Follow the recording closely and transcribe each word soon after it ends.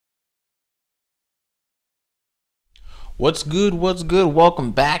What's good? What's good?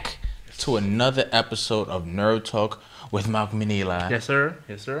 Welcome back to another episode of Nerd Talk with Malcom and Eli. Yes, sir.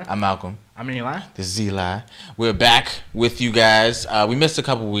 Yes, sir. I'm Malcolm. I'm Eli. This is Eli. We're back with you guys. We missed a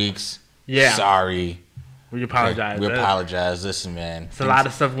couple weeks. Yeah. Sorry. We apologize. We apologize. Listen, man. It's a lot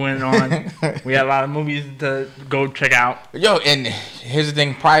of stuff going on. We had a lot of movies to go check out. Yo, and here's the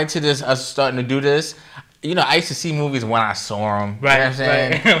thing. Prior to this, us starting to do this, you know, I used to see movies when I saw them. Right. You know what I'm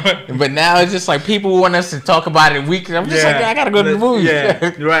saying? Right. But now it's just like people want us to talk about it weekly. I'm just like, I gotta go to the movies.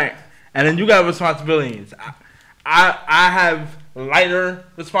 Yeah, right. And then you got responsibilities. I have lighter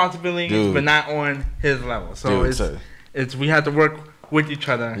responsibilities, Dude. but not on his level. So Dude, it's we have to work with each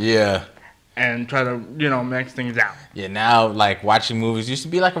other. Yeah. And try to, mix things out. Yeah, now, like, watching movies used to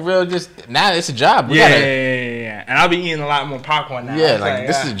be like a real now it's a job. Yeah. And I'll be eating a lot more popcorn now. Yeah, like,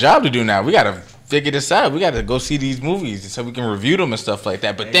 this is a job to do now. We got to figure this out. We got to go see these movies so we can review them and stuff like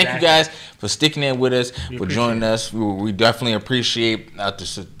that. But Thank you guys for sticking in with us, for joining us. We definitely appreciate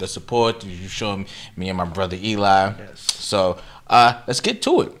the support you show me and my brother Eli. Yes. So, let's get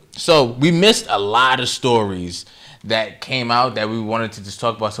to it. So, we missed a lot of stories that came out that we wanted to just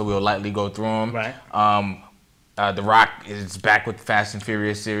talk about, so we'll lightly go through them. Right. The Rock is back with the Fast and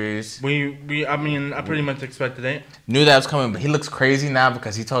Furious series. I pretty much expected it. Knew that was coming, but he looks crazy now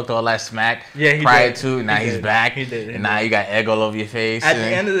because he talked all that smack he prior did. to. Now he's back. He did. And now you got egg all over your face. At the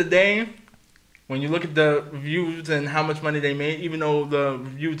end of the day, when you look at the reviews and how much money they made, even though the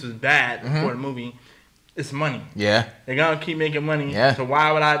reviews is bad for the movie, it's money. Yeah. They're going to keep making money. Yeah. So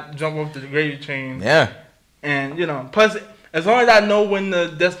why would I jump off the gravy train? Yeah. And, plus, as long as I know when the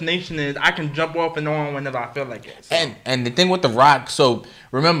destination is, I can jump off and on whenever I feel like it. So. And the thing with The Rock, so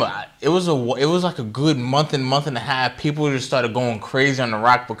remember, it was like a good month and a half. People just started going crazy on The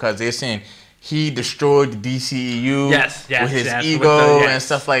Rock because they're saying he destroyed the DCEU with his ego and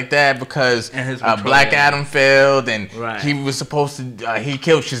stuff like that because Black Adam failed and he was supposed to he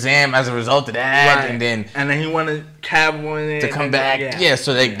killed Shazam as a result of that, and then he wanted Cavill to come back. Yeah,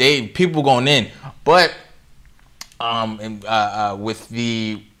 so they people going in, but with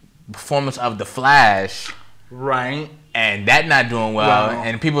the performance of The Flash, and that not doing well,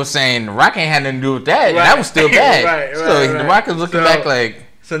 and people saying The Rock ain't had nothing to do with that. That was still bad. The Rock is looking back like.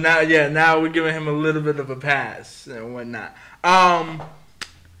 So now we're giving him a little bit of a pass and whatnot. I'm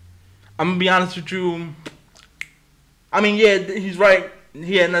gonna be honest with you. I mean, yeah, he's right.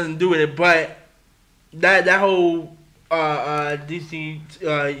 He had nothing to do with it, but that whole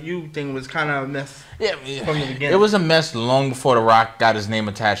DCU thing was kind of a mess. Yeah, from the beginning. It was a mess long before The Rock got his name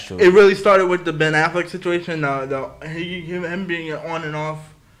attached to it. It really started with the Ben Affleck situation. Him being on and off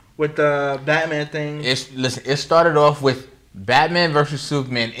with the Batman thing. It started off with Batman versus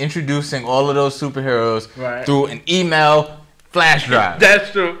Superman introducing all of those superheroes through an email flash drive.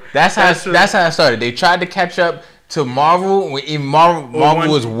 That's true. That's how it started. They tried to catch up to Marvel. Even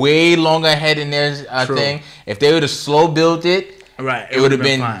Marvel was way longer ahead in their thing. If they would have slow built it, it would have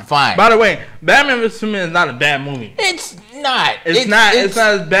been fine. By the way, Batman vs Superman is not a bad movie. It's not. It's not as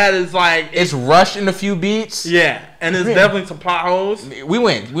bad as it's rushed in a few beats. Yeah, and it's definitely some plot holes. We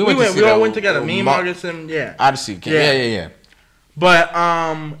went. We all went together. Me and Marcus and Odyssey. Yeah. But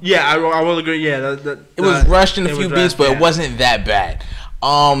I will agree. Yeah, it was rushed in a few beats, but it wasn't that bad.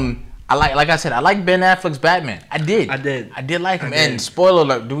 Like I said, I like Ben Affleck's Batman. I did like him. And spoiler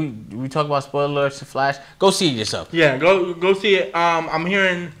alert, do we talk about spoiler alerts to Flash? Go see it yourself. Yeah, go see it. I'm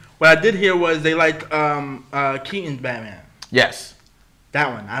hearing what I did hear was they liked Keaton's Batman. Yes. That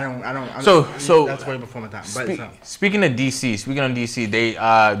one. I don't So that's way before my time. Speaking of DC, they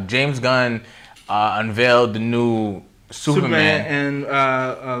James Gunn unveiled the new Superman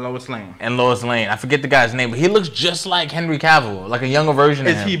and Lois Lane. I forget the guy's name, but he looks just like Henry Cavill, like a younger version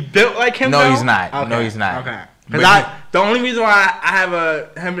of him. Is he built like him? No, he's not. Okay. No, he's not. Okay. Because the only reason why I have a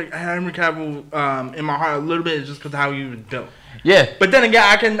Henry Cavill in my heart a little bit is just because of how he was built. Yeah. But then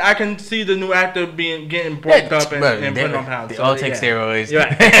again, I can see the new actor getting bulked up and putting on pounds. They all take steroids.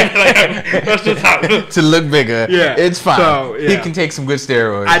 To look bigger. Yeah. It's fine. So, He can take some good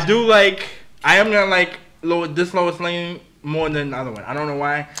steroids. I am gonna like this Lois Lane more than the other one. I don't know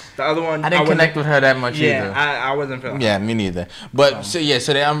why. The other one, I didn't connect with her that much either. Yeah, I wasn't feeling. Yeah, me neither. But so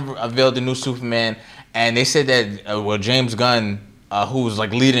they unveiled the new Superman, and they said that James Gunn, who's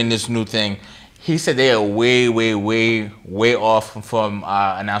like leading this new thing, he said they are way off from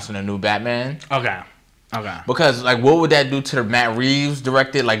announcing a new Batman. Okay. Because what would that do to the Matt Reeves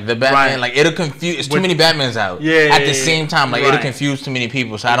directed the Batman? It'll confuse. It's too many Batmans out. At the same time, it'll confuse too many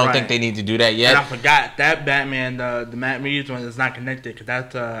people. So I don't think they need to do that yet. And I forgot that Batman, the Matt Reeves one, is not connected because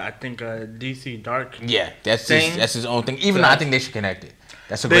that's I think DC Dark. Yeah, that's his own thing. Even though I think they should connect it.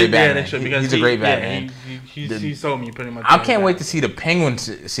 That's a great Batman. Yeah, they should, because he's a great Batman. He sold me pretty much. I can't wait to see the Penguin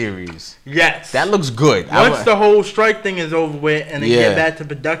series. Yes. That looks good. Once the whole strike thing is over with and they get back to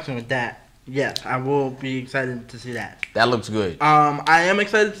production with that, yes, I will be excited to see that. That looks good. I am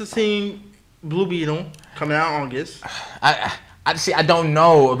excited to see Blue Beetle coming out in August. I don't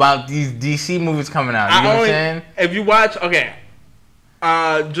know about these DC movies coming out. You know what I'm saying? If you watch,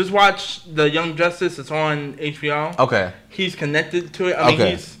 just watch the Young Justice. It's on HBO. Okay. He's connected to it. I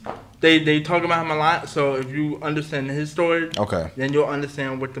mean, they talk about him a lot. So if you understand his story, then you'll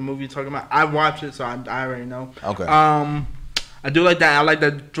understand what the movie's talking about. I watched it, so I already know. Okay. I do like that. I like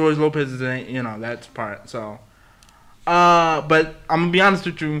that George Lopez is in, that's part. So, but I'm gonna be honest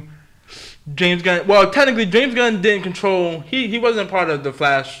with you. James Gunn. Well, technically, James Gunn didn't control. He wasn't part of the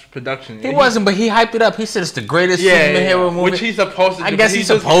Flash production. He wasn't, but he hyped it up. He said it's the greatest superhero movie. Which he's supposed to. I guess he's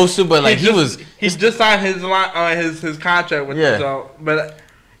supposed to, but like he just signed his contract with him. So, but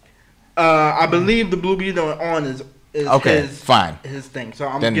I believe the Blue Beetle is his thing. So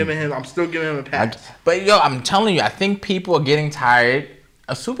I'm still giving him a pass. But I'm telling you, I think people are getting tired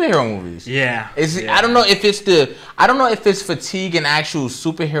of superhero movies. Yeah. I don't know if it's fatigue in actual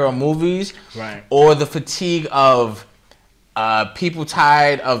superhero movies, right, or the fatigue of people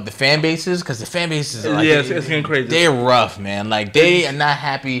tired of the fan bases, because the fan bases are it's getting crazy. They're rough, man. Like they are not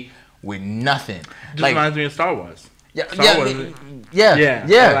happy with nothing. Just reminds me of Star Wars. Yeah.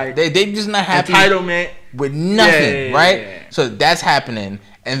 Like, they just not happy entitlement with nothing, right? Yeah. So that's happening,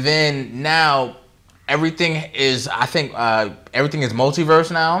 and then now. Everything is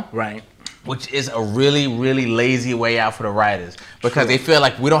multiverse now. Right. Which is a really, really lazy way out for the writers. Because they feel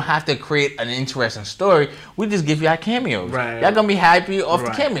like we don't have to create an interesting story. We just give you our cameos. Right. Y'all gonna be happy off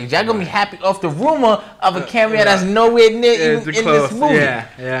the cameos. Y'all gonna be happy off the rumor of a cameo that's nowhere near in this movie.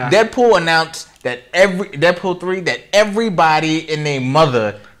 Yeah. Deadpool announced that Deadpool 3, that everybody and their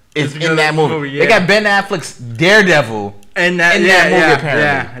mother is in that movie. They got Ben Affleck's Daredevil. And that movie,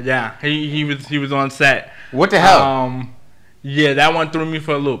 apparently. He was on set. What the hell? That one threw me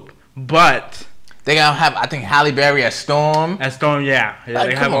for a loop. But they gonna have, I think, Halle Berry as Storm. Yeah.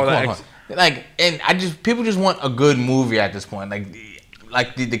 Like, they have all that. People just want a good movie at this point. Like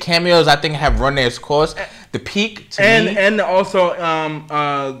the cameos, I think, have run their course. The peak to me, and also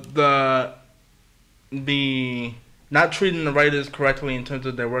the not treating the writers correctly in terms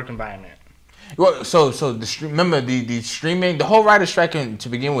of their work environment. Well, so remember the streaming, the whole writer strike to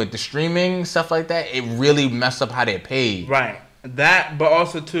begin with, the streaming stuff like that, it really messed up how they're paid. Right. That, but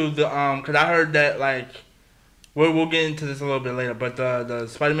also too because I heard that like we'll get into this a little bit later, but the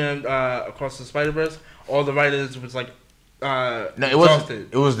Spider-Man Across the Spider-Verse, all the writers was like exhausted.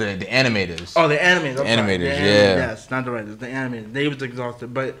 It was the animators. Oh, the animators. The animators, yes, not the writers, the animators. They was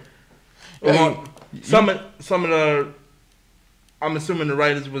exhausted, but some of the. I'm assuming the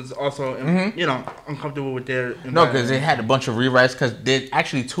writers was also, uncomfortable with their. No, because they had a bunch of rewrites. Because there's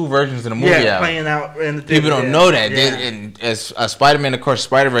actually 2 versions of the movie out. Playing out in the people don't know that. As Spider-Man Across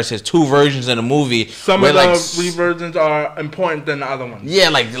Spider-Verse has 2 versions of the movie. Some of the reversions are important than the other ones. Yeah,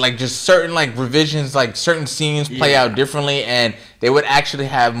 like just certain revisions, like certain scenes play out differently, and they would actually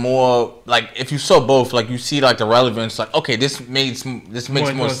have more. Like if you saw both, like you see the relevance. Like okay, this makes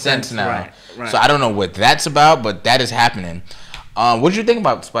more sense now. Right. So I don't know what that's about, but that is happening. What did you think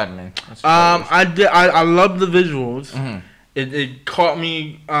about Spider-Man? I love the visuals. Mm-hmm. It caught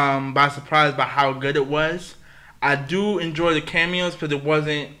me by surprise by how good it was. I do enjoy the cameos because it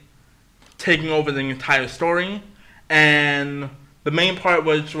wasn't taking over the entire story. And the main part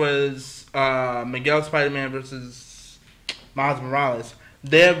was Miguel Spider-Man versus Miles Morales.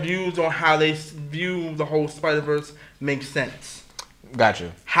 Their views on how they view the whole Spider-Verse makes sense.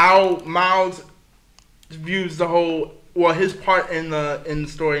 Gotcha. How Miles views the whole... Well, his part in the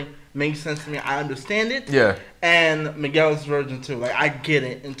story makes sense to me. I understand it. Yeah. And Miguel's version too. Like I get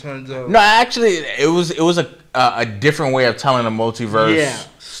it in terms of. No, actually, it was a different way of telling a multiverse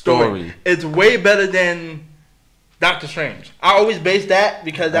story. It's way better than Doctor Strange. I always base that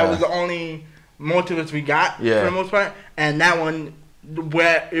because that was the only multiverse we got for the most part, and that one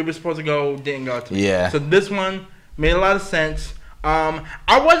where it was supposed to go didn't go to. Yeah. So this one made a lot of sense.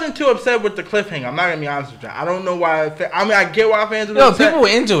 I wasn't too upset with the cliffhanger. I'm not gonna be honest with you. I don't know why. I get why fans were upset. People were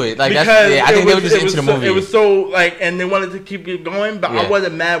into it. Like I think they were just into the movie. It was so and they wanted to keep it going. But I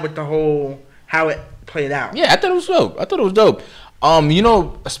wasn't mad with the whole how it played out. Yeah, I thought it was dope.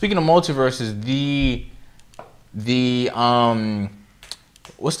 Speaking of multiverses, the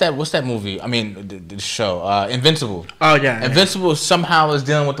what's that movie? I mean the show Invincible. Oh yeah. Invincible somehow is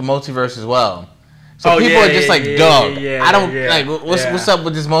dealing with the multiverse as well. So people are just dog. I don't what's up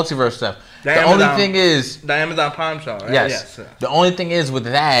with this multiverse stuff. The only thing is the Amazon Prime show. Right? Yes. The only thing is with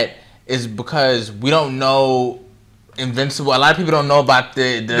that is because we don't know Invincible. A lot of people don't know about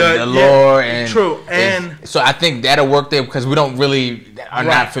the lore and true. And so I think that'll work there because we don't really are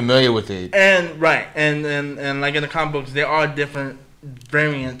not familiar with it. And and like in the comic books, there are different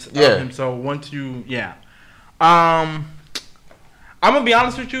variants of him. So once you I'm gonna be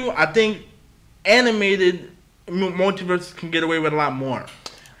honest with you. I think animated multiverses can get away with a lot more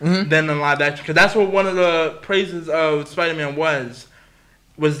than the live action, because that's what one of the praises of Spider-Man was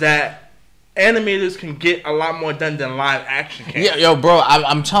that animators can get a lot more done than live action can. Yeah, yo, bro,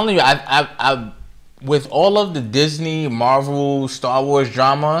 I'm telling you, I with all of the Disney, Marvel, Star Wars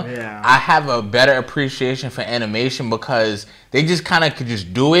drama, I have a better appreciation for animation because they just kind of could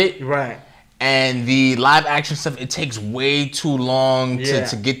just do it. Right. And the live action stuff, it takes way too long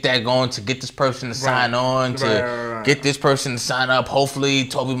to get that going, to get this person to sign on, to get this person to sign up. Hopefully,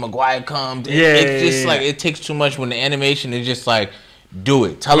 Tobey Maguire comes. It's just like, it takes too much when the animation is just like, do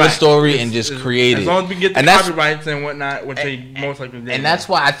it. Tell a story and just create it. As long as we get the copyrights and whatnot, which they most likely did. And that's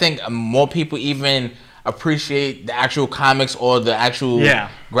why I think more people even appreciate the actual comics or the actual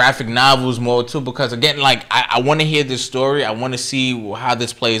graphic novels more too, because again, like, I want to hear this story. I want to see how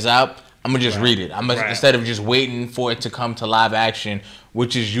this plays out. I'm gonna just read it. Instead of just waiting for it to come to live action,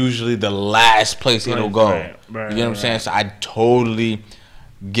 which is usually the last place it'll go. You know what I'm saying? So I totally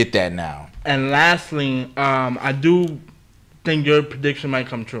get that now. And lastly, I do think your prediction might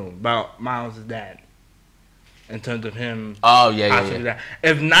come true about Miles' dad, in terms of him. Oh yeah.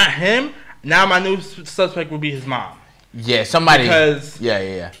 If not him, now my new suspect would be his mom. Yeah, somebody. Because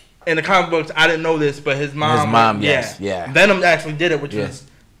in the comic books, I didn't know this, but his mom. Yes. Venom actually did it, which was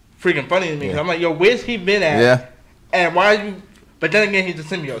freaking funny to me. Cause I'm like, yo, where's he been at? Yeah. And why are you? But then again, he's a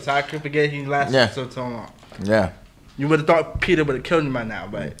symbiote, so I could forget he lasted so long. Yeah. You would have thought Peter would have killed him by now,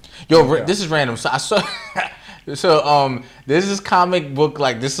 but this is random. So I saw. This is comic book,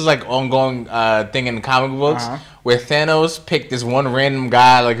 like, this is like ongoing thing in the comic books where Thanos picked this one random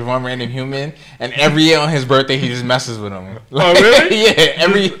guy, like one random human, and every year on his birthday he just messes with him. Like, oh really? Yeah,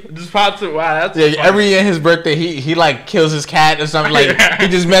 just pops it. Wow, that's every year on his birthday he like kills his cat or something. Like he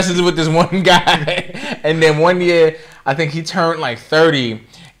just messes with this one guy, and then one year I think he turned like 30.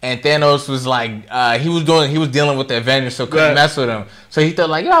 And Thanos was like, he was dealing with the Avengers, so couldn't mess with him. So he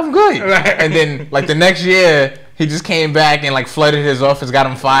thought like, yo, I'm good. And then like the next year, he just came back and like flooded his office, got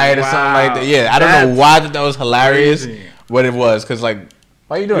him fired or something like that. Yeah, I don't know why that was hilarious, what it was, cause like,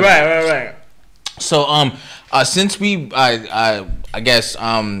 why are you doing that? Right. So since we I guess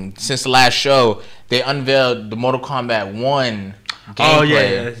since the last show, they unveiled the Mortal Kombat 1.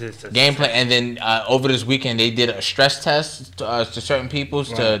 Gameplay, and then over this weekend they did a stress test to certain people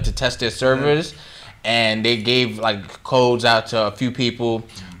to test their servers, and they gave like codes out to a few people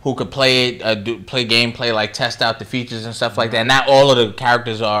who could play it, play gameplay, like test out the features and stuff like that. Not all of the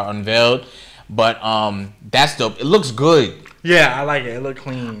characters are unveiled, but that's dope. It looks good. Yeah, I like it. It looked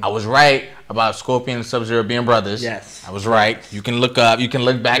clean. I was right about Scorpion and Sub-Zero being brothers. Yes, I was right. You can look back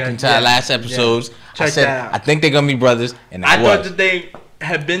into our last episodes. Check that out. I think they're gonna be brothers, and I thought that they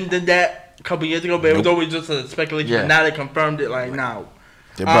had did that a couple years ago, but it was always just a speculation. Yeah. Now they confirmed it. Like now,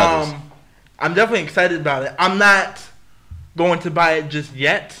 they're brothers. I'm definitely excited about it. I'm not going to buy it just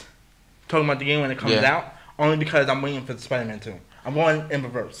yet. Talking about the game when it comes out, only because I'm waiting for the Spider-Man 2. I'm going in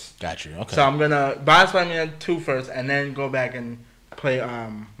reverse. Got you. Okay. So I'm gonna buy Spider-Man 2 first, and then go back and play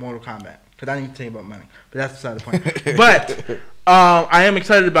Mortal Kombat, because I need to tell you about money. But that's beside the point. But I am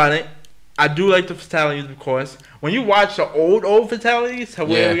excited about it. I do like the fatalities, of course. When you watch the old fatalities,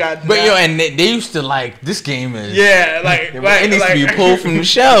 where we got, and they used to like, this game is it needs to be pulled from the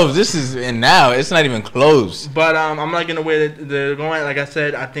shelves. This is, and now it's not even close. But I'm liking the way that they're going. Like I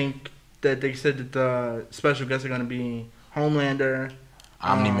said, I think that they said that the special guests are going to be Homelander,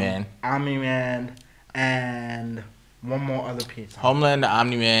 Omni-Man, and one more other piece. Homelander,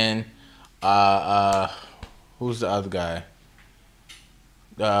 Omni-Man, who's the other guy?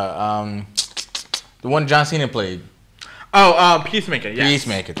 The one John Cena played. Oh, Peacemaker. Yes.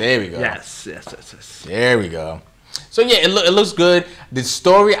 Peacemaker. There we go. Yes. There we go. So yeah, it looks good. The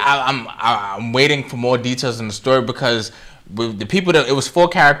story, I'm waiting for more details in the story, because with the people it was 4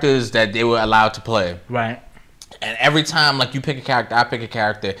 characters that they were allowed to play. Right. And every time, like, you pick a character, I pick a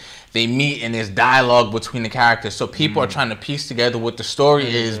character, they meet and there's dialogue between the characters. So people are trying to piece together what the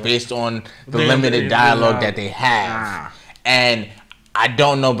story is based on the limited dialogue that they have. And I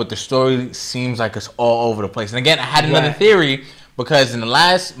don't know, but the story seems like it's all over the place. And again, I had another theory, because in the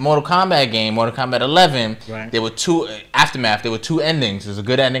last Mortal Kombat game, Mortal Kombat 11, there were 2 Aftermath. There were 2 endings. There's a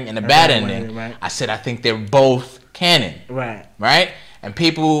good ending and a bad ending. I said I think they're both canon. Right. And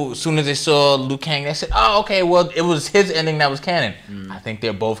people, as soon as they saw Liu Kang, they said, "Oh, okay, well, it was his ending that was canon." I think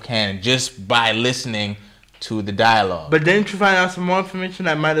they're both canon just by listening to the dialogue. But didn't you find out some more information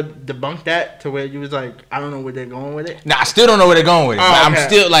that might have debunked that to where you was like, I don't know where they're going with it? Nah, I still don't know where they're going with it. But I'm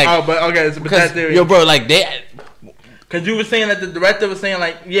still like, but that theory. Yo, bro, like because you were saying that the director was saying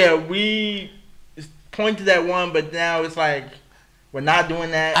like, yeah, we pointed at one, but now it's like we're not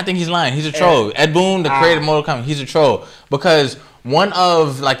doing that. I think he's lying. He's a troll. Ed Boon, the creator of Mortal Kombat, he's a troll because one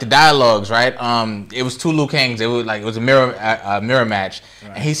of like the dialogues, right? It was two Liu Kangs. It was a mirror match,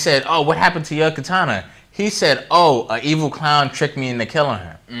 right. And he said, "Oh, what happened to your katana?" He said, "Oh, an evil clown tricked me into killing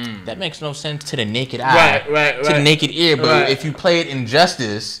her." That makes no sense to the naked eye, to the naked ear. But if you play it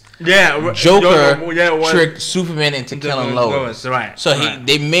Injustice, Joker tricked Superman into killing Lois. Right. So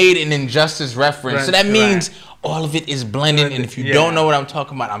they made an Injustice reference. So that means all of it is blended. And if you don't know what I'm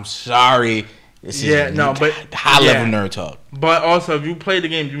talking about, I'm sorry. This is but high level nerd talk. But also, if you play the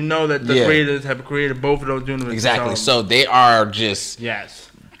game, you know that the creators have created both of those universes. Exactly. So they are just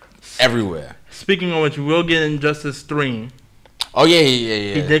everywhere. Speaking of which, we will get Injustice 3. Oh, yeah.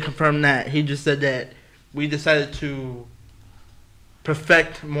 He did confirm that. He just said that we decided to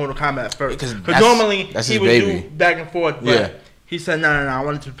perfect Mortal Kombat first. Because normally he would do back and forth, but he said, no, I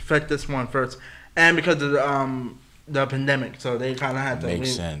wanted to perfect this one first. And because of the pandemic, so they kind of had to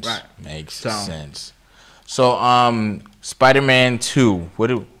Makes sense. Right. Makes sense. So, Spider-Man 2. What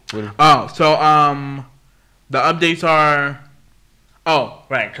do the updates are... Oh,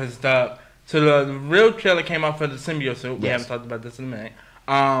 right, because the real trailer came out for the symbiote suit. We haven't talked about this in a minute.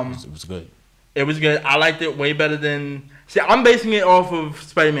 It was good. It was good. I liked it way better than... See, I'm basing it off of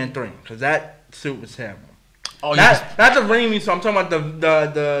Spider-Man 3, because that suit was terrible. Oh, not the Raimi, so I'm talking about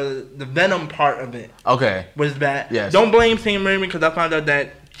the Venom part of it. Okay. Was bad. Yes. Don't blame Sam Raimi, because I found out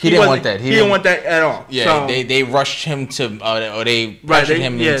that he didn't want that. He didn't want that at all. Yeah, so, they rushed him to, or they pressured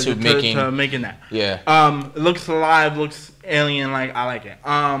him into making that. Yeah. It looks alive, looks alien. Like I like it.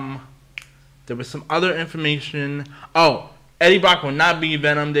 There was some other information. Oh, Eddie Brock will not be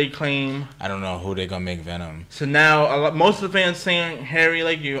Venom. They claim. I don't know who they're gonna make Venom. So now, most of the fans saying Harry,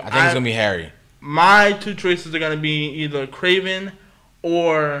 like you. I think it's gonna be Harry. My two choices are gonna be either Kraven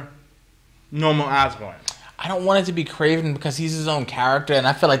or Norman Osborn. I don't want it to be Kraven because he's his own character, and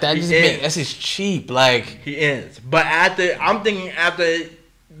I feel like that's just cheap. Like he is, but I'm thinking after it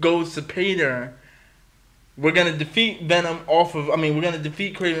goes to Peter, we're gonna defeat Venom off of. We're gonna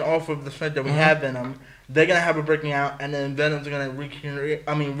defeat Kraven off of the fact that we have Venom. They're gonna have a breaking out, and then Venom's gonna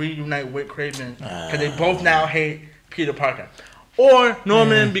reunite with Kraven because they both now hate Peter Parker, or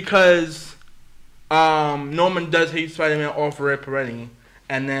Norman because Norman does hate Spider-Man off Red already.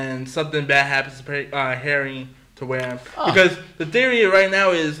 And then something bad happens to Harry to where... Because the theory right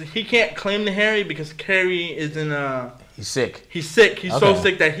now is he can't claim the Harry because Harry is in a... He's sick. He's sick. He's so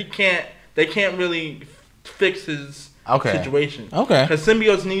sick that they can't really fix his situation. Okay. Because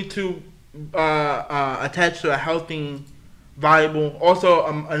symbiotes need to attach to a healthy, viable... Also,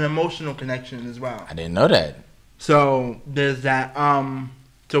 an emotional connection as well. I didn't know that. So, there's that.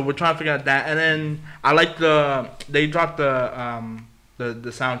 So, we're trying to figure out that. And then, I like they dropped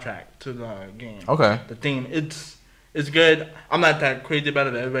the soundtrack to the game. Okay. The theme. It's good. I'm not that crazy about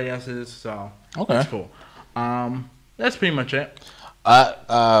it, but everybody else is, so it's cool. That's pretty much it.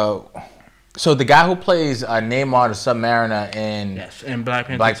 So the guy who plays Namor the Submariner in Black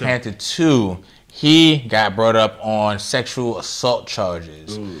Panther 2, he got brought up on sexual assault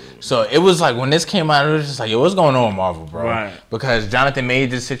charges. Ooh. So it was like when this came out, it was just like, yo, what's going on with Marvel, bro? Right. Because Jonathan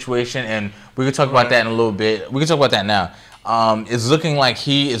Majors' situation, and we could talk about that in a little bit. We can talk about that now. It's looking like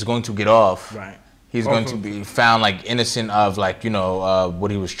he is going to get off. Right. He's going to be found like innocent of like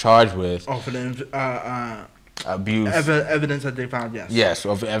what he was charged with. Oh, for the abuse. Evidence that they found. Yes. Yes,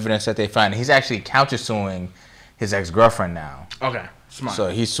 of evidence that they found. He's actually countersuing his ex-girlfriend now. Okay. Smart. So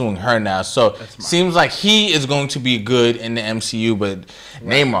he's suing her now. So seems like he is going to be good in the MCU, but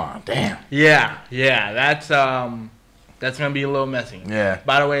Namor, damn. Yeah. That's gonna be a little messy. Yeah.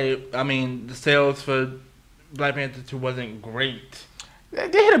 By the way, the sales for Black Panther 2 wasn't great. They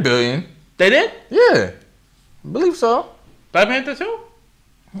hit $1 billion. They did? Yeah. I believe so. Black Panther 2?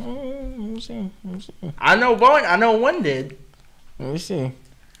 Let me see. I know one did. Let me see.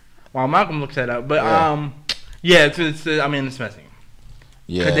 While Malcolm looks that up. But, it's messy.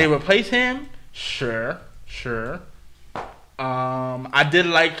 Yeah. Could they replace him? Sure. I did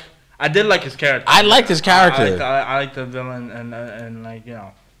like his character. I liked his character. I like the villain and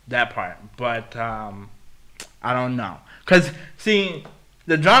that part. But, I don't know. Because, see,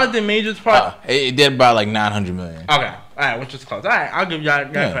 the Jonathan Majors part... it did about like $900 million. Okay. All right, which is close. All right, I'll give y'all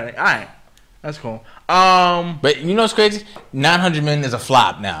credit. All right. That's cool. But you know what's crazy? 900 million is a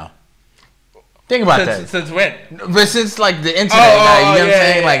flop now. Think about that. Since when? But since like the internet, you know what I'm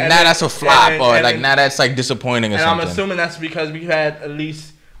saying? Like now that's a flop, or like now that's like disappointing or something. And I'm assuming that's because we had at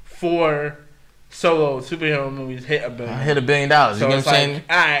least 4 solo superhero movies hit $1 billion. Hit $1 billion. So you know what I'm saying?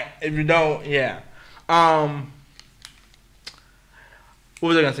 All right, if you don't, yeah. What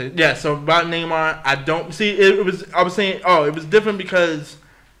was I gonna say? Yeah. So about Neymar, I don't see it was. I was saying, it was different because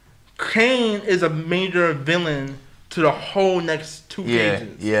Kane is a major villain to the whole next 2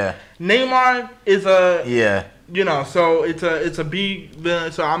 pages. Yeah. Neymar is a you know, so it's a big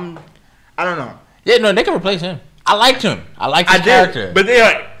villain. So I don't know. Yeah, no, they can replace him. I liked him. I liked his character. But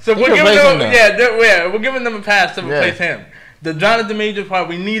so we're giving them we're giving them a pass to replace him. The Jonathan Majors part,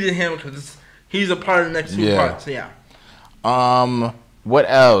 we needed him because he's a part of the next 2 parts. Yeah. What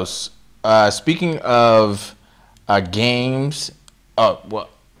else? Speaking of games.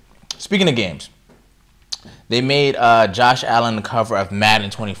 Speaking of games. They made Josh Allen the cover of Madden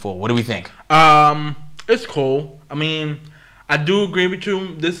 24. What do we think? It's cool. I mean, I do agree with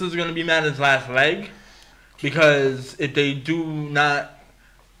you. This is going to be Madden's last leg. Because if they do not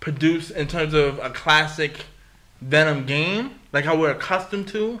produce in terms of a classic Venom game, like how we're accustomed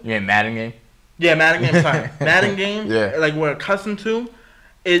to. You mean Madden game? Yeah, Madden game, sorry. Madden game, yeah. Like we're accustomed to.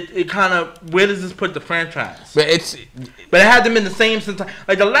 It kind of, where does this put the franchise? But it hasn't been the same since,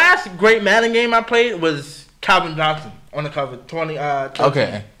 like the last great Madden game I played was Calvin Johnson on the cover,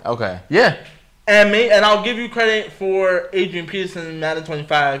 2013. Okay. Yeah. And I'll give you credit for Adrian Peterson in Madden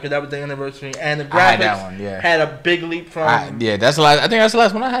 25 because that was the anniversary, and the graphics had a big leap from. That's the last. I think that's the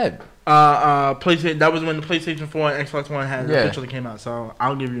last one I had. PlayStation. That was when the PlayStation 4 and Xbox One had eventually came out. So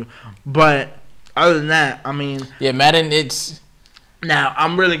I'll give you. But other than that, I mean. Yeah, Madden. It's. Now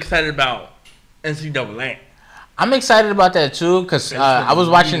I'm really excited about NCAA. I'm excited about that too because I was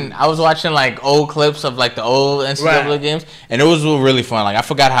watching like old clips of like the old NCAA games, and it was really fun. Like I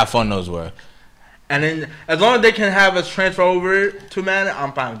forgot how fun those were. And then, as long as they can have us transfer over to Madden,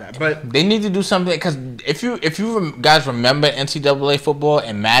 I'm fine with that. But they need to do something because if you guys remember NCAA football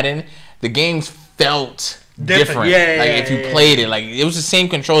and Madden, the games felt different. If you played it, like it was the same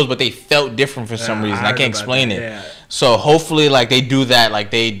controls, but they felt different for some reason. I can't explain it. Yeah. So hopefully, like they do that,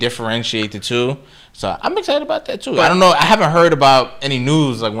 like they differentiate the two. So I'm excited about that too. But I don't know. I haven't heard about any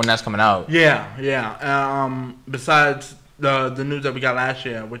news like when that's coming out. Yeah. Besides. The news that we got last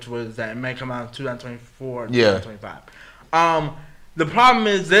year, which was that it may come out in 2024, 2025. The problem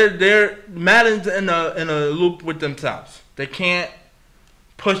is they're Madden's in a loop with themselves. They can't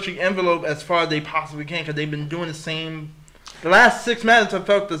push the envelope as far as they possibly can because they've been doing the same. The last 6 Maddens have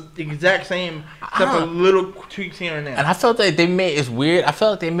felt the exact same, except for little tweaks here and there. And I felt like it's weird. I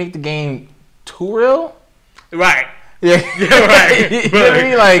felt like they make the game too real. Right. Yeah. Right. You know what I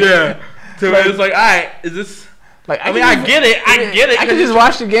mean? Like, So it's like, all right, is this? Like I get it. I can just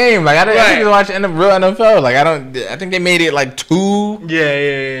watch the game. Like I can just watch the real NFL. Like I think they made it like too.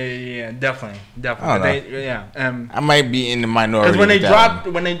 Yeah. Definitely. I might be in the minority. Because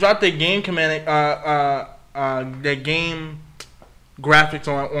when they dropped their game command, their game graphics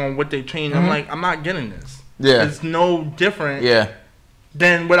on what they changed, I'm like, I'm not getting this. Yeah, it's no different.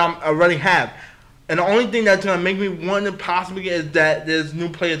 Than what I already have. And the only thing that's gonna make me want to possibly get is that there's new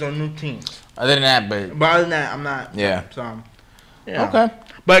players on new teams. Other than that, but other than that, I'm not. Yeah. So, Okay.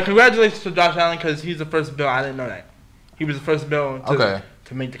 But congratulations to Josh Allen because he's the first Bill. I didn't know that. He was the first Bill to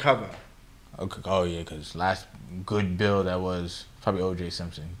make the cover. Okay. Oh yeah, because last good Bill that was probably O.J.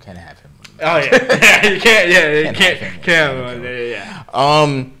 Simpson. Can't have him. Oh yeah, you can't. Yeah, you can't.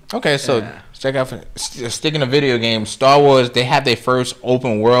 Yeah. Okay, so check out. Sticking to video games, Star Wars. They have their first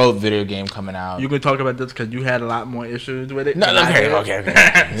open world video game coming out. You can talk about this because you had a lot more issues with it. No, okay.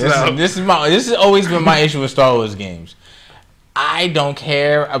 This has always been my issue with Star Wars games. I don't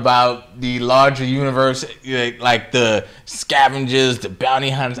care about the larger universe, like the scavengers, the bounty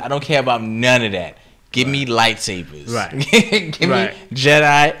hunters. I don't care about none of that. Give me lightsabers. Right. Give me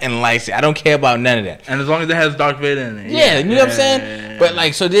Jedi and lightsabers. I don't care about none of that. And as long as it has Darth Vader in it. Yeah, you know what I'm saying? But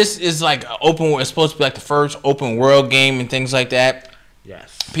like, so this is like open. It's supposed to be like the first open world game and things like that.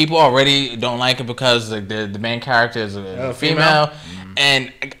 Yes. People already don't like it because the main character is a female. Mm-hmm.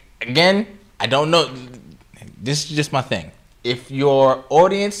 And again, I don't know. This is just my thing. If your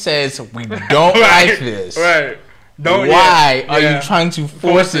audience says we don't like this, why are you trying to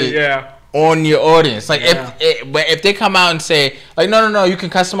force it? On your audience, like if they come out and say like no, you can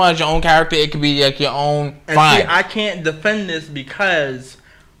customize your own character. It could be like your own. And fine. See, I can't defend this because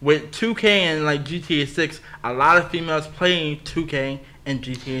with 2K and like GTA 6, a lot of females playing 2K and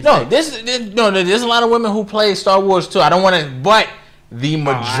GTA 6. No, there's a lot of women who play Star Wars too. I don't want to, but The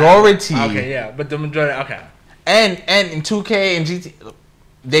majority. Okay, yeah, but the majority. Okay. And in 2K and GT,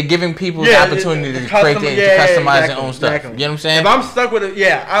 they're giving people the opportunity to create to customize their own stuff. You know what I'm saying? If I'm stuck with it,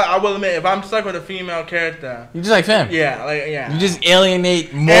 I will admit, if I'm stuck with a female character, you just like fam. Yeah. You just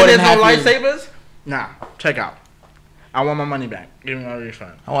alienate more and than half. And there's no lightsabers. Nah, check out. I want my money back. Give me my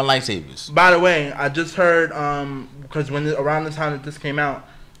refund. I want lightsabers. By the way, I just heard because around the time that this came out,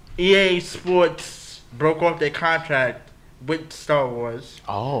 EA Sports broke off their contract with Star Wars.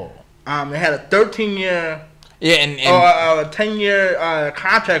 Oh. They had a 13-year. Yeah, and a 10-year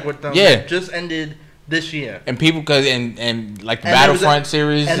contract with them. Yeah. That just ended this year. And people, because and like the Battlefront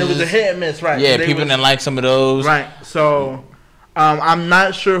series, and it was a hit and miss, right? Yeah, people didn't like some of those. Right. So, I'm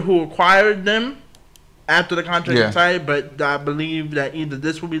not sure who acquired them after the contract expired, but I believe that either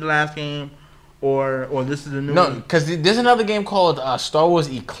this will be the last game, or this is the new. No, because there's another game called Star Wars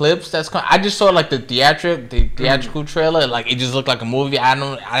Eclipse. I just saw like the theatrical trailer. Like it just looked like a movie. I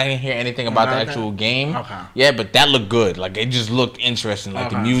didn't hear anything about the actual game. Okay. Yeah, but that looked good. Like it just looked interesting.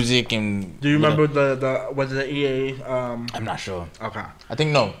 Like the music and. Do you remember was it the EA? I'm not sure. Okay. I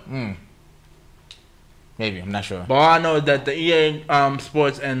think no. Maybe I'm not sure. But all I know is that the EA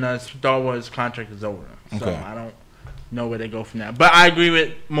Sports and Star Wars contract is over. So I don't know where they go from that. But I agree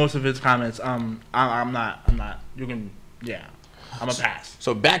with most of his comments. I'm not. You can. Yeah. I'm a pass.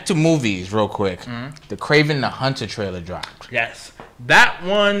 So back to movies real quick. Mm-hmm. The Kraven the Hunter trailer dropped. Yes. That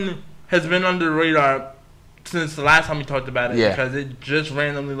one has been under the radar since the last time we talked about it. Yeah. Because it just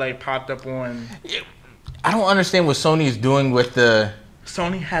randomly like popped up on. I don't understand what Sony is doing with the.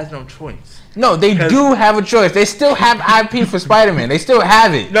 Sony has no choice. No, they do have a choice. They still have IP for Spider-Man. They still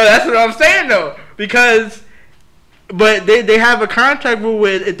have it. No, that's what I'm saying though. But they have a contract rule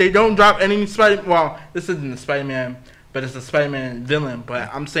with if they don't drop any Spider. Well, this isn't a Spider-Man, but it's a Spider-Man villain. But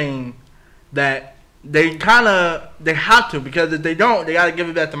I'm saying that they have to, because if they don't, they got to give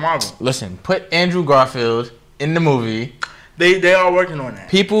it back to Marvel. Listen, put Andrew Garfield in the movie. They are working on that.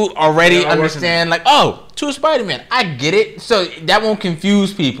 People already understand, like, oh, two Spider-Man. I get it. So that won't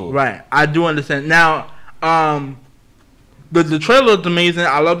confuse people. Right. I do understand. Now, the trailer looked amazing.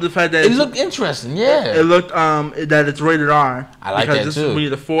 I love the fact that it looked interesting. Yeah. It looked that it's rated R. I like that too. Because this will be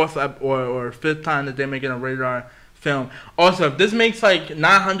the fourth or fifth time that they're making a rated R film. Also, if this makes like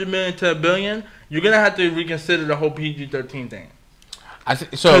 $900 million to $1 billion, you're gonna have to reconsider the whole PG-13 thing.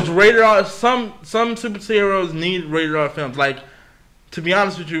 Because rated R, some superheroes need rated R films. Like, to be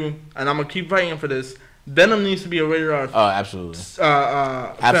honest with you, and I'm gonna keep fighting for this, Venom needs to be a rated R. Oh, absolutely.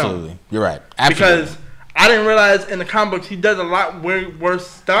 Absolutely, film. You're right. Absolutely. Because I didn't realize in the comic books he does a lot worse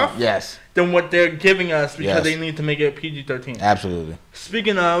stuff. Yes. Than what they're giving us, because they need to make it PG-13. Absolutely.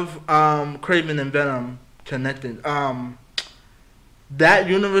 Speaking of Kraven and Venom connected, that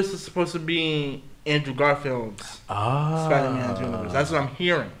universe is supposed to be Andrew Garfield's Spider-Man's universe. That's what I'm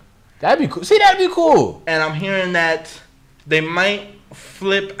hearing. That'd be cool. See, that'd be cool. And I'm hearing that they might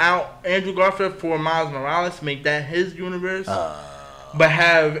flip out Andrew Garfield for Miles Morales, make that his universe, but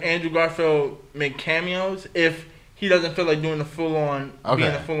have Andrew Garfield make cameos if he doesn't feel like doing the full-on, being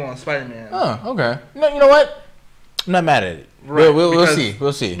a full-on Spider-Man. Oh, okay. No, you know what? I'm not mad at it. Right, we'll see.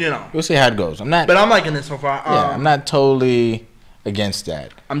 We'll see. You know, we'll see how it goes. But I'm liking it so far. I'm not totally against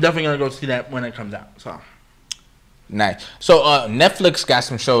that. I'm definitely gonna go see that when it comes out. So nice. So Netflix got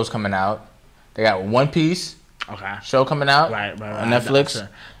some shows coming out. They got One Piece show coming out on Netflix.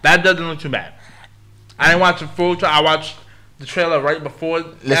 That doesn't look too bad. I didn't watch the full trailer. I watched the trailer right before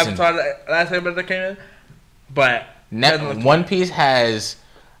Avatar: Last Airbender came in. But One Piece has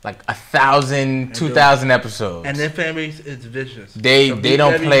like 1,000, 2,000 episodes, and their fan base is vicious. They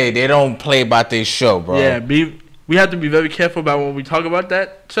don't play about this show, bro. Yeah, we have to be very careful about when we talk about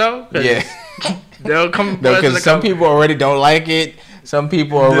that show. Yeah, they'll come because some people already don't like it. Some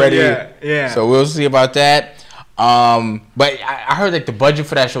people already. Yeah. So we'll see about that. But I heard like the budget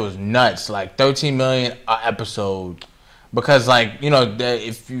for that show is nuts, like $13 million an episode. Because, like, you know,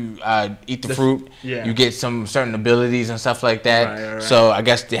 if you eat the fruit, you get some certain abilities and stuff like that. Right. So I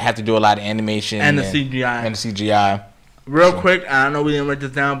guess they have to do a lot of animation and the CGI. Real quick, I know we didn't write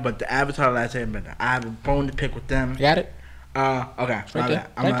this down, but the Avatar: Last Airbender, I have a bone to pick with them. You got it? Okay. Right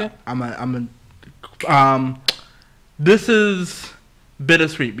there. This is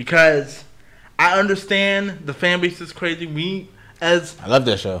bittersweet because I understand the fan base is crazy. I love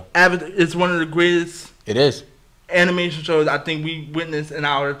that show. Avatar is one of the greatest. It is. Animation shows I think we witnessed in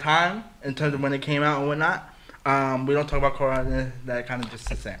our time in terms of when it came out and whatnot. We don't talk about Korra, that kind of just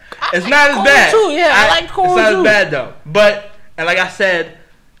sits there. It's not as bad. Too, yeah, I like Korra. It's not as bad though. But and like I said,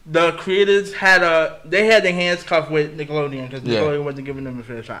 the creators had their hands cuffed with Nickelodeon because Nickelodeon wasn't giving them a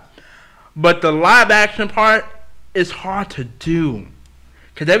fair shot. But the live action part is hard to do.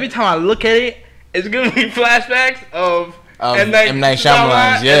 because every time I look at it, it's giving me flashbacks of M. Night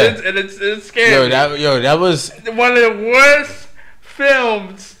Shyamalan's, yeah. And it's scary. That was one of the worst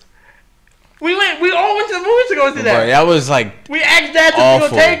films. We all went to the movies to go see that. Bro, that was like we asked Dad to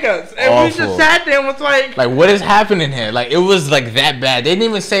go take us, and we just sat there and was like, what is happening here? Like, it was like that bad. They didn't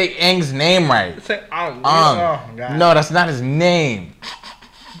even say Aang's name right. Oh my God. No, that's not his name.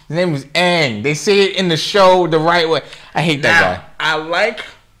 His name was Aang. They say it in the show the right way. I hate that guy. I like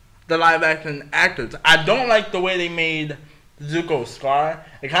the live action actors. I don't like the way they made Zuko's scar.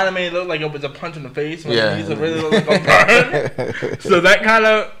 It kind of made it look like it was a punch in the face when it used to really look like a burn. So that kind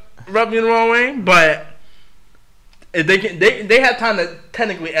of rubbed me the wrong way. But if they have time to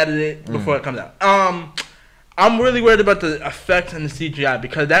technically edit it before it comes out. I'm really worried about the effects and the CGI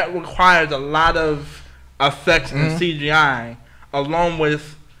because that requires a lot of effects and CGI along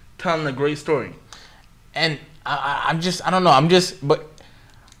with telling a great story. And I don't know. But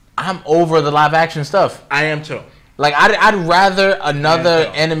I'm over the live action stuff. I am too. Like, I'd rather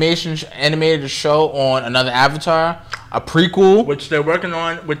another animated show on another Avatar, a prequel, which they're working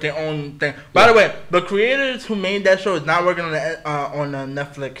on with their own thing. By the way, the creators who made that show is not working on the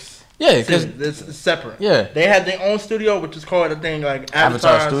Netflix. Yeah, because it's separate. Yeah, they have their own studio, which is called like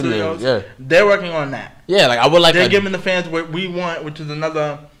Avatar Studios. Yeah, they're working on that. Yeah, like I would like. They're giving the fans what we want, which is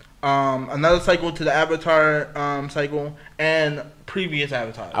another cycle to the Avatar cycle and previous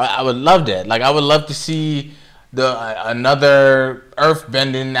Avatars. I would love that. Like, I would love to see another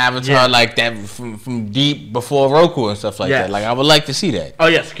earth-bending Avatar like that from deep before Roku and stuff like that. Like, I would like to see that. Oh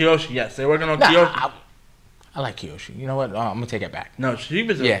yes, Kyoshi. Yes, they're working on Kyoshi. I like Kyoshi. You know what? I'm gonna take it back. No, she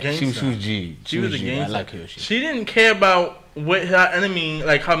was a gangster. She was G. She was a gangster. I like Kyoshi. She didn't care about what her enemy,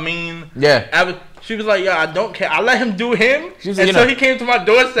 like her main. Yeah. She was like, I don't care. I let him do him. Like, so he came to my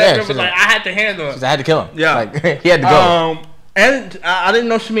doorstep and was like, I had to handle him. I had to kill him. Yeah. Like, he had to go. And I didn't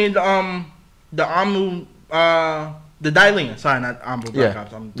know she made the Amu, the Dalian. Sorry, not Amu Black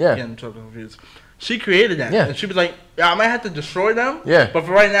Ops. I'm getting so confused. She created that. Yeah. And she was like, I might have to destroy them. Yeah. But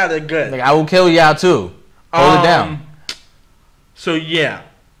for right now, they're good. Like, I will kill y'all too. Hold it down. So yeah,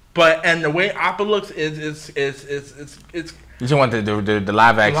 and the way Appa looks is You just want the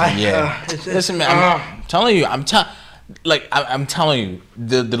live action, Listen, man, I'm telling you, I'm telling you,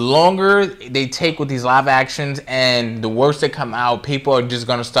 the longer they take with these live actions and the worse they come out, people are just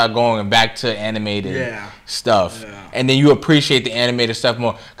gonna start going back to animated stuff, and then you appreciate the animated stuff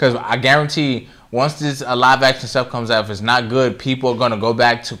more. Because I guarantee, once this live action stuff comes out, if it's not good, people are gonna go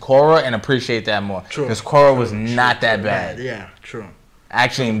back to Korra and appreciate that more. True. Because Korra was not that bad. Yeah, true. I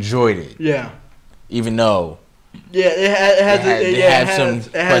actually enjoyed it. Yeah. Even though. Yeah, it had some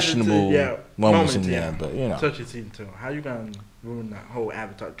questionable moments in there, but you know. Especially season 2. How you gonna ruin that whole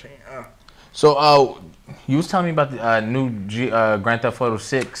Avatar chain? So, you was telling me about the new Grand Theft Auto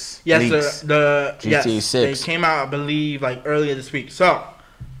 6 leaks. The GTA 6. They came out, I believe, like earlier this week. So,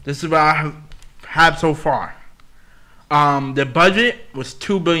 this is what I have so far. The budget was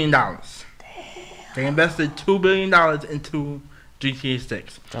 $2 billion. Damn. They invested $2 billion into GTA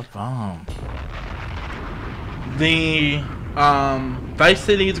 6. The bomb. The Vice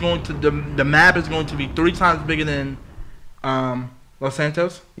City is going to the map is going to be 3 times bigger than Los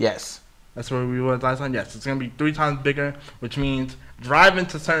Santos. Yes. That's where we were last time. Yes, it's gonna be 3 times bigger, which means driving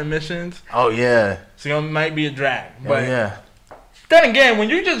to certain missions. Oh yeah. So it might be a drag. But yeah. Then again, when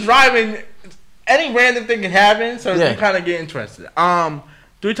you're just driving, any random thing can happen. So you kind of get interested.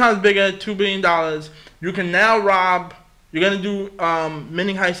 3 times bigger, $2 billion. You can now rob. You're gonna do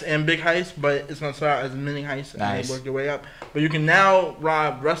mini heist and big heist, but it's gonna start as a mini heist and then work your way up. But you can now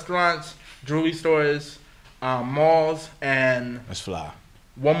rob restaurants, jewelry stores, malls, and that's fly.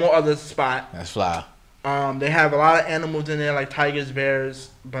 One more other spot. That's fly. They have a lot of animals in there, like tigers, bears,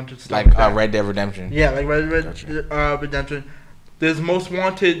 a bunch of stuff. Like Red Dead Redemption. Yeah, like Red Dead Redemption. There's most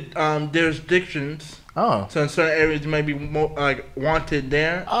wanted jurisdictions. Oh. So in certain areas, you might be more like wanted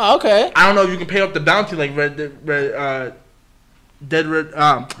there. Oh, okay. I don't know if you can pay off the bounty like Red Dead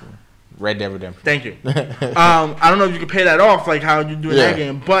Redemption. Thank you. I don't know if you can pay that off like how you do in that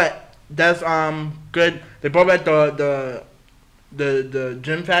game, but that's good. They brought back the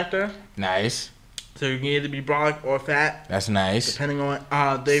gym factor. Nice. So you can either be brolic or fat. That's nice. Depending on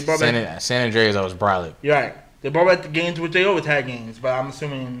they brought back San Andreas, I was brolic. You're right. They brought back the games, which they always had games, but I'm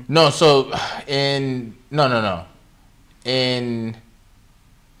assuming no. So in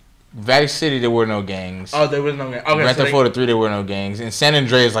Vice City there were no gangs. Oh, there was no gangs. Okay, Grand Theft Auto 3 there were no gangs. In San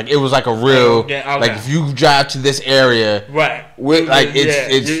Andreas, like it was like a real like if you drive to this area, right? With like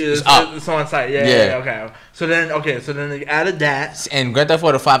it's up. It's on site. Yeah. Okay. So then they added that. And Grand Theft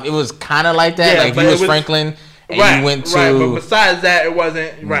Auto 5, it was kind of like that. Like if you was Franklin and you went to... Right, but besides that, it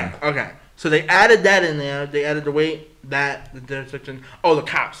wasn't... Right, okay. So they added that in there. They added the weight, the intersection. Oh, the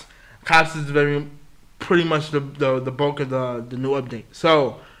cops. Cops is pretty much the bulk of the new update.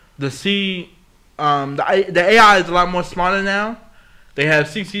 So the AI is a lot more smarter now. They have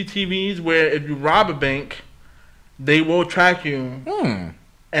CCTVs where if you rob a bank, they will track you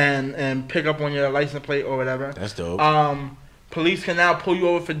and pick up on your license plate or whatever. That's dope. Police can now pull you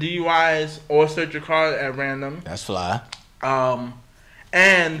over for DUIs or search your car at random. That's fly.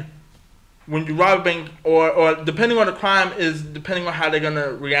 And when you rob a bank, or depending on the crime, is depending on how they're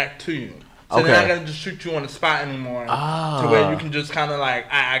gonna react to you. So they're not gonna just shoot you on the spot anymore. To where you can just kind of like,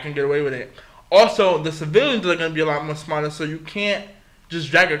 I can get away with it. Also, the civilians are gonna be a lot more smarter, so you can't just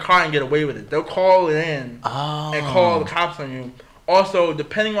drag a car and get away with it. They'll call it in and call the cops on you. Also,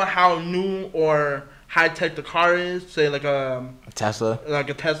 depending on how new or high tech the car is, say like a Tesla,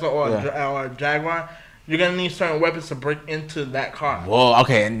 or a Jaguar, you're gonna need certain weapons to break into that car. Whoa,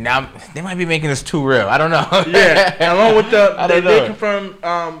 okay, now they might be making this too real. I don't know. Yeah, and along with they did confirm,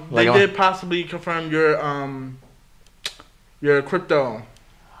 did possibly confirm your crypto.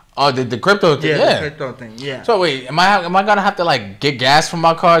 Oh, the crypto thing. Yeah, the crypto thing. Yeah. So wait, am I gonna have to like get gas from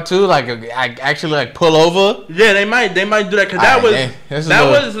my car too? Like I actually like pull over? Yeah, they might do that because that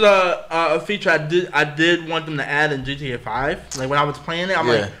was a feature I did want them to add in GTA 5. Like when I was playing it, I'm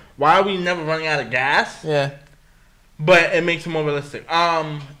like, why are we never running out of gas? Yeah. But it makes it more realistic.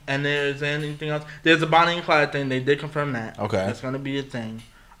 And there's anything else? There's a Bonnie and Clyde thing. They did confirm that. Okay. That's gonna be a thing.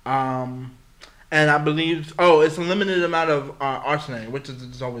 And I believe, it's a limited amount of arsenal, which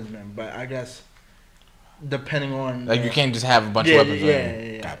it's always been. But I guess depending on you can't just have a bunch of weapons. Yeah.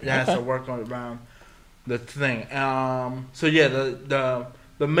 It has to work around the thing. So yeah,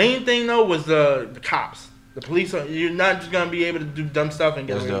 the main thing though was the cops, the police. You're not just gonna be able to do dumb stuff and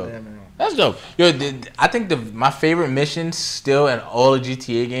get away with it. That's dope. Yo, I think my favorite mission still in all the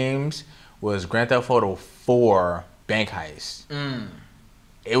GTA games was Grand Theft Auto 4 Bank Heist.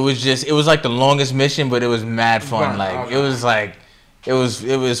 It was like the longest mission, but it was mad fun. It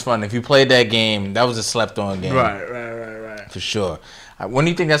was fun. If you played that game, that was a slept on game. Right. For sure. When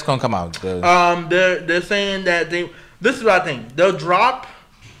do you think that's gonna come out? They're saying that this is what I think. They'll drop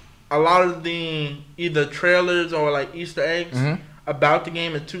a lot of the either trailers or like Easter eggs about the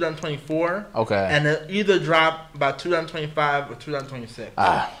game in 2024. Okay. And they'll either drop by 2025 or 2026.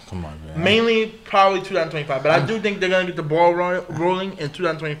 Come on, man. Mainly probably 2025, but I do think they're gonna get the ball rolling in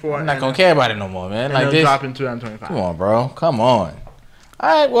 2024. I'm not gonna care about it no more, man. Like they'll drop in 2025. Come on, bro. Come on. All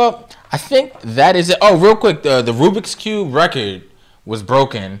right. Well, I think that is it. Oh, real quick, the Rubik's Cube record was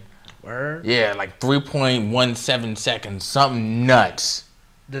broken. Word? Yeah, like 3.17 seconds. Something nuts.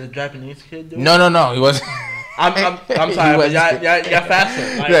 Did a Japanese kid do it? No. He wasn't. I'm sorry, but y'all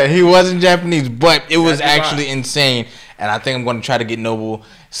faster. Like, yeah, he wasn't Japanese, but it was actually insane. And I think I'm going to try to get Noble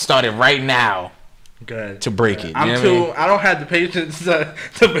started right now. Good. To break it. I don't have the patience to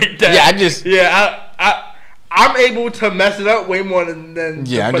break that. Yeah, I'm able to mess it up way more than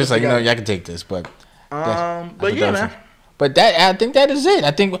yeah, I'm just like, y'all can take this, but but yeah, man. But I think that is it.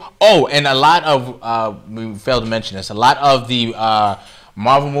 I think and a lot of we failed to mention this. A lot of the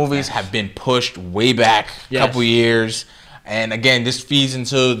Marvel movies have been pushed way back a couple years. And again, this feeds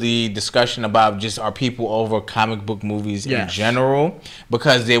into the discussion about just are people over comic book movies in general,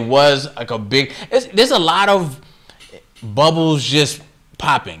 because there was like there's a lot of bubbles just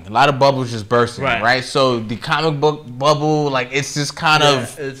popping, a lot of bubbles just bursting, right? So the comic book bubble, like it's just kind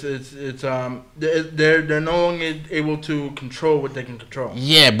of they're no longer able to control what they can control.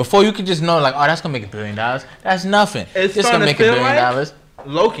 Yeah, before you could just know like, that's gonna make $1 billion. That's nothing. It's just gonna make $1 billion.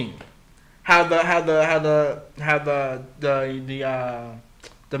 Loki, how the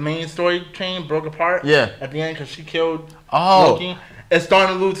main story chain broke apart. Yeah. At the end, because she killed Loki, it's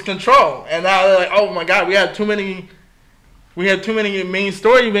starting to lose control, and now they're like, oh my god, we have too many main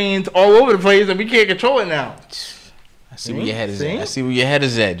story veins all over the place, and we can't control it now. I see where your head is at. I see where your head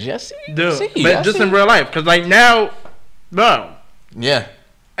is at. Just in real life, because like now, no. Yeah.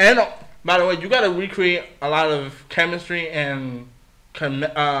 And by the way, you got to recreate a lot of chemistry and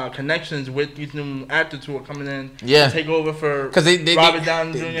connections with these new actors who are coming in to take over for Robert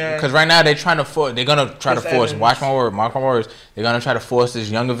Downey Jr. Because right now they're gonna try to force. Watch my word, mark my words. They're gonna try to force this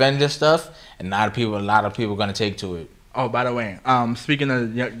Young Avengers stuff, and a lot of people are gonna take to it. Oh, by the way, speaking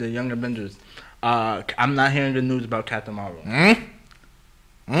of the Young Avengers, I'm not hearing good news about Captain Marvel. I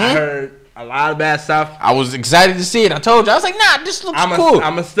heard a lot of bad stuff. I was excited to see it. I told you. I was like, nah, this looks cool.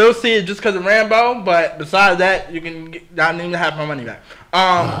 I'm going to still see it just because of Rambo, but besides that, I need to have my money back.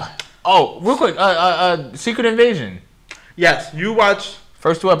 Real quick, Secret Invasion. Yes, you watch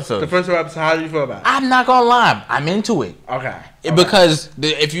First 2 episodes. The first 2 episodes. How do you feel about it? I'm not gonna lie. I'm into it. Okay. Because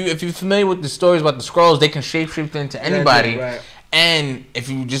if you're familiar with the stories about the Skrulls, they can shapeshift into anybody. Yeah, right. And if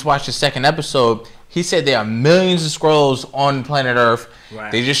you just watch the second episode, he said there are millions of Skrulls on planet Earth.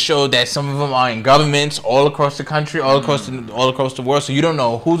 Right. They just showed that some of them are in governments all across the country, all across the world. So you don't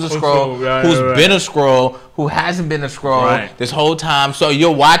know who's a Skrull, who's been a Skrull, who hasn't been a Skrull this whole time. So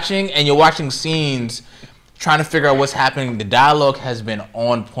you're watching scenes, trying to figure out what's happening. The dialogue has been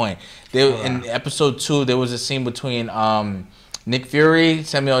on point. In episode 2, there was a scene between Nick Fury,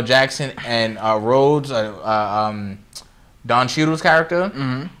 Samuel L. Jackson, and Rhodes, Don Cheadle's character.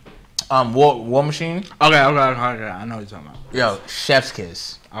 Mm-hmm. War Machine. Okay. I know what you're talking about. Yo, chef's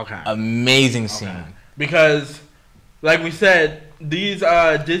kiss. Okay. Amazing scene. Because, like we said, these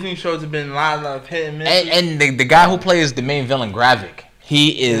Disney shows have been a lot of hit and miss. And the guy who plays the main villain, Gravik,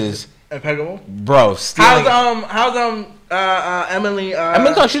 he is impeccable. Bro, how's Emily?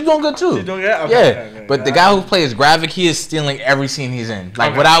 Emily, she's doing good too. She's doing good. Okay, yeah, but the guy who plays Gravik, he is stealing every scene he's in,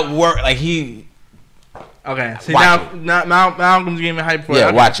 like without work, like he. Okay, see now Malcolm's getting hyped for it.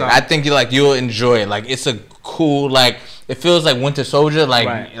 Yeah, watch it. I think you'll enjoy it. Like it's a cool, like it feels like Winter Soldier,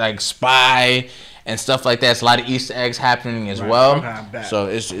 like Spy and stuff like that. It's a lot of Easter eggs happening as well. Okay, so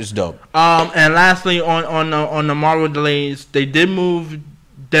it's dope. And lastly, on the Marvel delays, they did move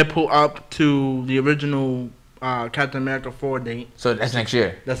Deadpool up to the original Captain America 4 date. So that's next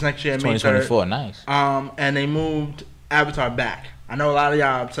year. That's next year, May 2024. Nice. And they moved Avatar back. I know a lot of y'all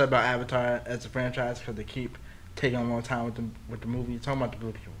are upset about Avatar as a franchise because they keep taking a long time with the movie. You're talking about the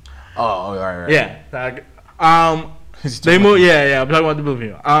blue people. Oh, right. Yeah. They moved. Yeah. I'm talking about the blue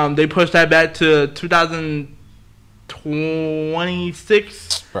people. They pushed that back to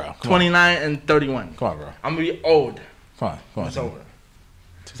 2026, bro, 29, and 31. Come on, bro. I'm gonna be old. Come on. It's over.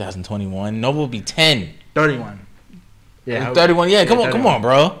 2021. No, will be 10. 31. Yeah. 31. Yeah. Come on,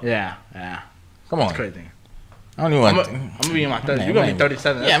 bro. Yeah. Come on. It's crazy. I don't even want. I'm gonna be in my 30s. You're gonna be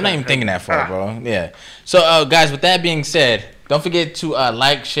 37. Yeah, I'm not even thinking that far, bro. Yeah. So, guys, with that being said, don't forget to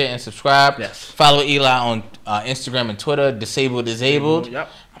like, share, and subscribe. Yes. Follow Eli on Instagram and Twitter. Disabled. Yep.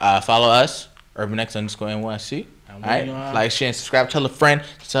 Follow us. UrbanX_NYC. All right. Like, share, and subscribe. Tell a friend.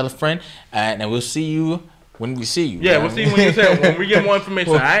 And then we'll see you when we see you. Yeah, we'll see you when you say it. When we get more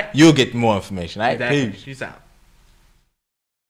information. All right. You'll get more information. All right. Exactly. Peace out.